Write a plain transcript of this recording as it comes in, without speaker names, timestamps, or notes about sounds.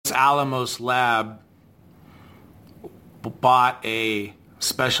Alamos lab bought a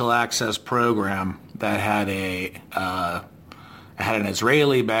special access program that had an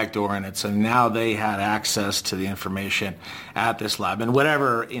Israeli backdoor in it, so now they had access to the information at this lab. And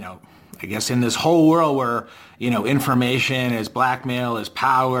whatever, I guess in this whole world where, information is blackmail, is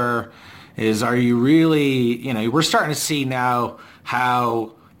power, are you really, we're starting to see now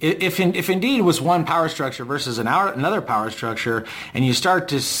how, if indeed it was one power structure versus another power structure, and you start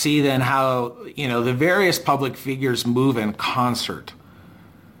to see then how, the various public figures move in concert,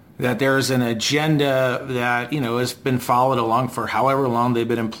 that there's an agenda that, has been followed along for however long they've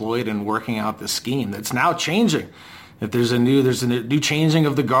been employed in working out the scheme that's now changing. That there's a new changing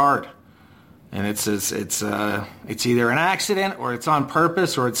of the guard. And it's either an accident or it's on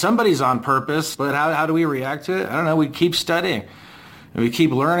purpose or it's somebody's on purpose. But how do we react to it? I don't know. We keep studying. And we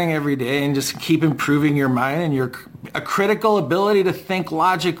keep learning every day and just keep improving your mind and a critical ability to think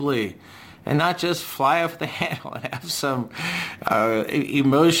logically. And not just fly off the handle and have some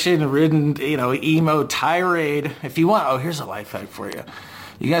emotion-ridden, emo tirade. If you want, here's a life hack for you.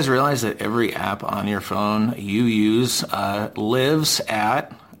 You guys realize that every app on your phone you use lives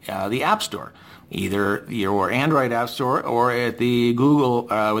at the App Store, either your Android App Store or at the Google,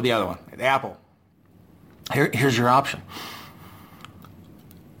 with the other one, at Apple. Here's your option.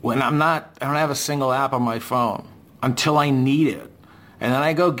 When I don't have a single app on my phone until I need it. And then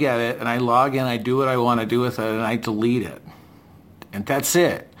I go get it, and I log in, I do what I want to do with it, and I delete it. And that's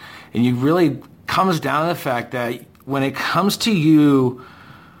it. And you really comes down to the fact that when it comes to you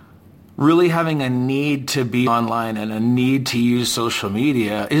really having a need to be online and a need to use social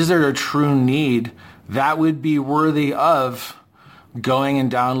media, is there a true need that would be worthy of going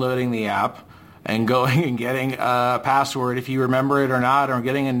and downloading the app and going and getting a password if you remember it or not, or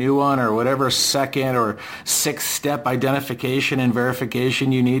getting a new one, or whatever second or sixth step identification and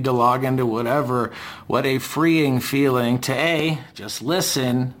verification you need to log into whatever. What a freeing feeling to just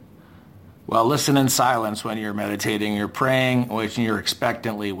listen. Well, listen in silence when you're meditating, you're praying, when you're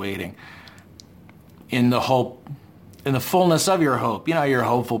expectantly waiting. In the fullness of your hope. You're a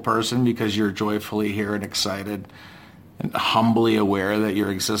hopeful person because you're joyfully here and excited and humbly aware that your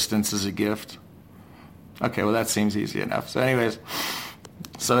existence is a gift. Okay, well, that seems easy enough. So anyways,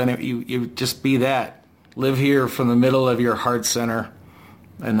 you just be that. Live here from the middle of your heart center,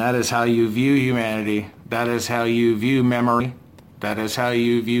 and that is how you view humanity. That is how you view memory. That is how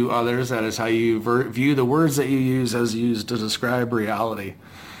you view others. That is how you view the words that you use as used to describe reality.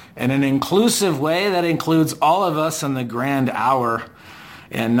 In an inclusive way that includes all of us in the grand hour,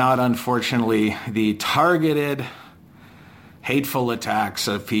 and not, unfortunately, the targeted hateful attacks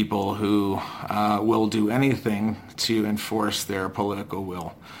of people who will do anything to enforce their political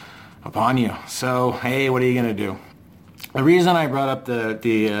will upon you. So, hey, what are you going to do? The reason I brought up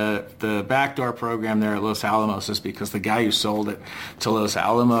the backdoor program there at Los Alamos is because the guy who sold it to Los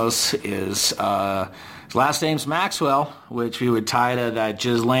Alamos is his last name's Maxwell, which we would tie to that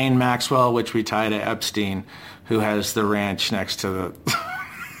Ghislaine Maxwell, which we tie to Epstein, who has the ranch next to the...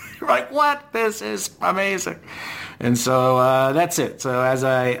 You're like, what? This is amazing. And so that's it. So as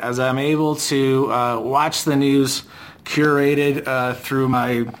I'm able to watch the news curated through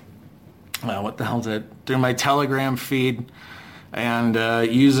my through my Telegram feed, and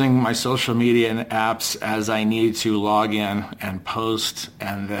using my social media and apps as I need to log in and post,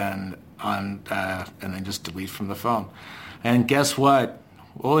 and then just delete from the phone. And guess what?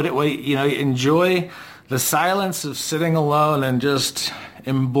 Enjoy the silence of sitting alone and just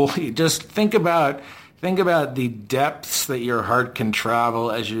think about the depths that your heart can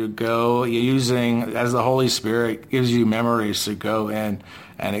travel as you go, as the Holy Spirit gives you memories to go in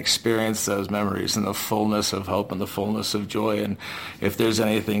and experience those memories in the fullness of hope and the fullness of joy. And if there's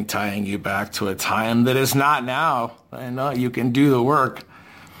anything tying you back to a time that is not now, I know you can do the work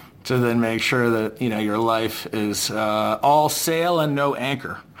to then make sure that, your life is all sail and no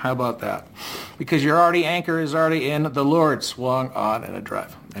anchor. How about that? Because your anchor is already in the Lord, swung on in a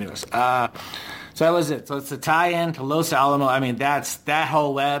drive. Anyways, so that was it. So it's the tie-in to Los Alamos. I mean, that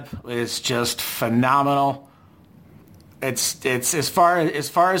whole web is just phenomenal. It's as far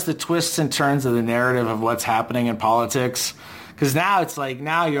as the twists and turns of the narrative of what's happening in politics. Because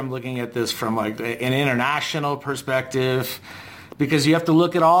now you're looking at this from like an international perspective. Because you have to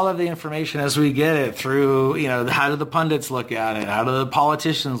look at all of the information as we get it through, how do the pundits look at it? How do the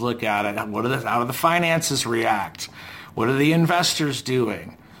politicians look at it? How do the finances react? What are the investors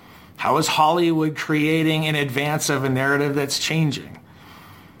doing? How is Hollywood creating in advance of a narrative that's changing?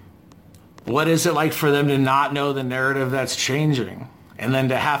 What is it like for them to not know the narrative that's changing? and then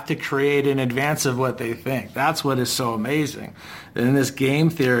to have to create in advance of what they think. That's what is so amazing. And this game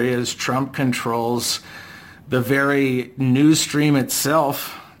theory is Trump controls the very news stream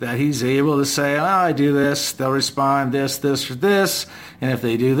itself, that he's able to say, oh, I do this, they'll respond this, or this, and if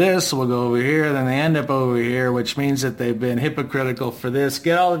they do this, we'll go over here, then they end up over here, which means that they've been hypocritical for this.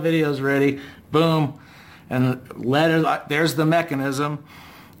 Get all the videos ready, boom, and there's the mechanism.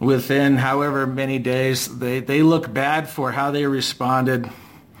 Within however many days, they look bad for how they responded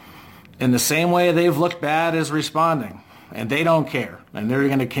in the same way they've looked bad as responding, and they don't care, and they're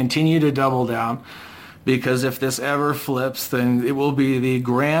going to continue to double down. Because if this ever flips, then it will be the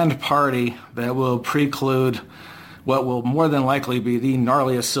grand party that will preclude what will more than likely be the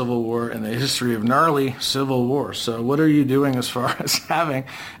gnarliest civil war in the history of gnarly civil wars. So what are you doing as far as having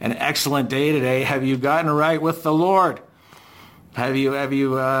an excellent day today? Have you gotten right with the Lord? Have you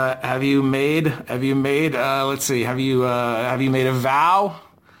made a vow?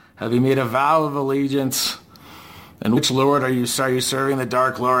 Have you made a vow of allegiance? And which Lord are you serving? The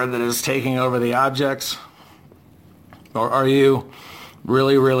dark Lord that is taking over the objects? Or are you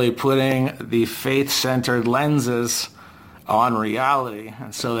really, really putting the faith-centered lenses on reality,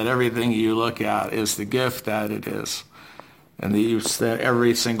 and so that everything you look at is the gift that it is, and that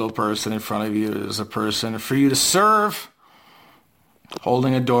every single person in front of you is a person for you to serve,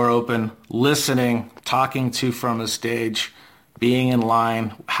 holding a door open, listening, talking to from a stage, being in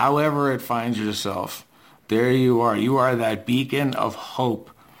line, however it finds yourself. There you are. You are that beacon of hope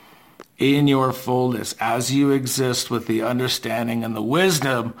in your fullness as you exist with the understanding and the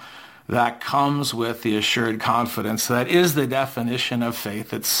wisdom that comes with the assured confidence that is the definition of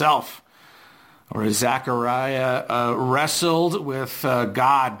faith itself. Or as Zechariah wrestled with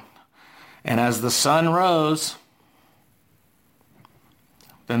God, and as the sun rose,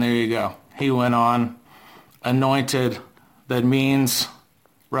 then there you go. He went on, anointed, that means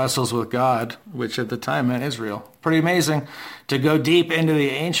wrestles with God, which at the time meant Israel. Pretty amazing to go deep into the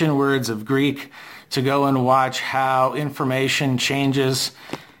ancient words of Greek, to go and watch how information changes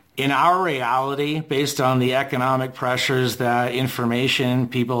in our reality based on the economic pressures that information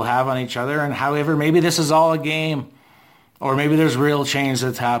people have on each other. And however, maybe this is all a game, or maybe there's real change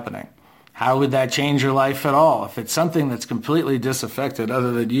that's happening. How would that change your life at all? If it's something that's completely disaffected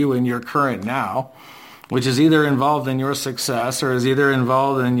other than you and your current now, which is either involved in your success or is either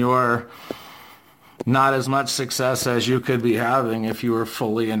involved in your not as much success as you could be having if you were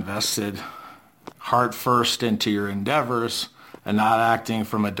fully invested heart first into your endeavors and not acting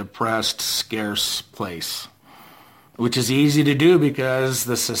from a depressed, scarce place, which is easy to do because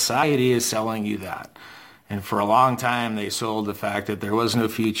the society is selling you that. And for a long time, they sold the fact that there was no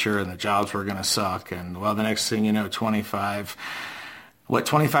future and the jobs were going to suck. And well, the next thing you know,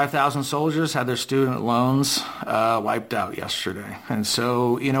 25,000 soldiers had their student loans wiped out yesterday. And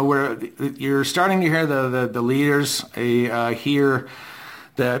so, you're starting to hear the leaders hear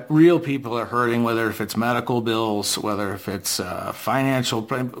that real people are hurting, whether if it's medical bills, whether if it's financial.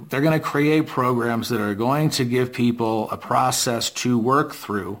 They're going to create programs that are going to give people a process to work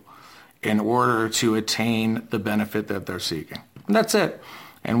through in order to attain the benefit that they're seeking. And that's it.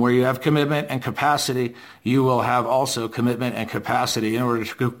 And where you have commitment and capacity, you will have also commitment and capacity in order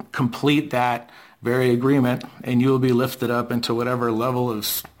to complete that very agreement, and you will be lifted up into whatever level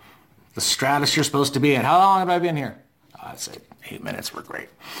of the stratus you're supposed to be in. How long have I been here? I'd say 8 minutes. We're great.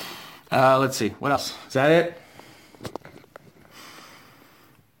 Let's see. What else? Is that it?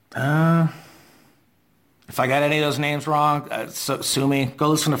 If I got any of those names wrong, sue me. Go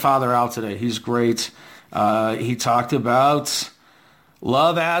listen to Father Al today. He's great. He talked about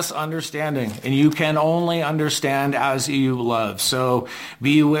love as understanding, and you can only understand as you love. So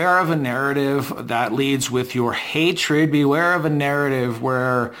beware of a narrative that leads with your hatred. Beware of a narrative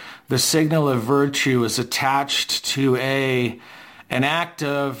where the signal of virtue is attached to an act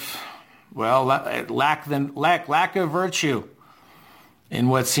of, lack of virtue in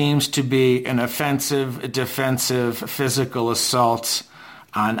what seems to be an offensive, defensive, physical assault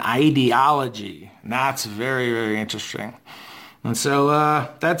on ideology. And that's very, very interesting. And so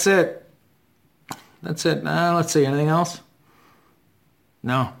that's it. That's it. Let's see. Anything else?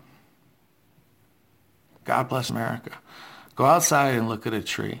 No. God bless America. Go outside and look at a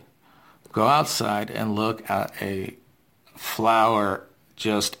tree. Go outside and look at a flower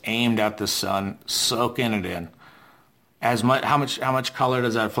just aimed at the sun, soaking it in. How much color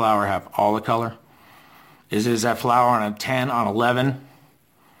does that flower have? All the color? Is that flower on a 10, on 11?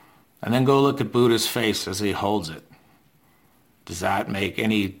 And then go look at Buddha's face as he holds it. Does that make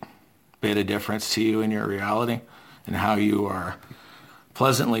any bit of difference to you in your reality and how you are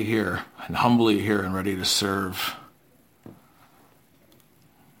pleasantly here and humbly here and ready to serve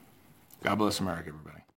God bless America, everybody.